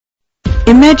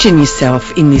Imagine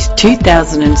yourself in this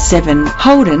 2007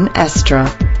 Holden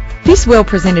Astra. This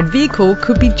well-presented vehicle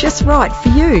could be just right for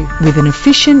you, with an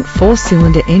efficient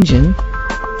 4-cylinder engine.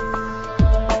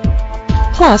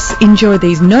 Plus, enjoy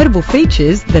these notable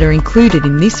features that are included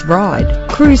in this ride: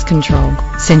 cruise control,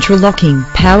 central locking,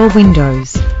 power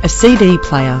windows, a CD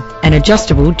player, an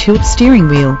adjustable tilt steering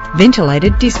wheel,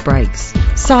 ventilated disc brakes,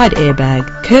 side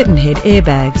airbag, curtain head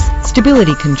airbags,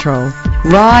 stability control.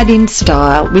 Ride in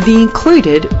style with the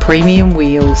included premium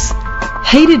wheels.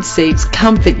 Heated seats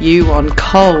comfort you on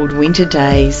cold winter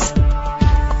days.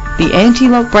 The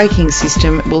anti-lock braking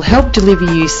system will help deliver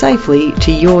you safely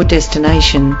to your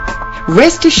destination.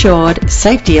 Rest assured,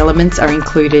 safety elements are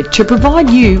included to provide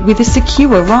you with a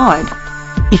secure ride.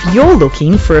 If you're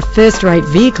looking for a first-rate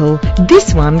vehicle,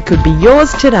 this one could be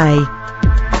yours today.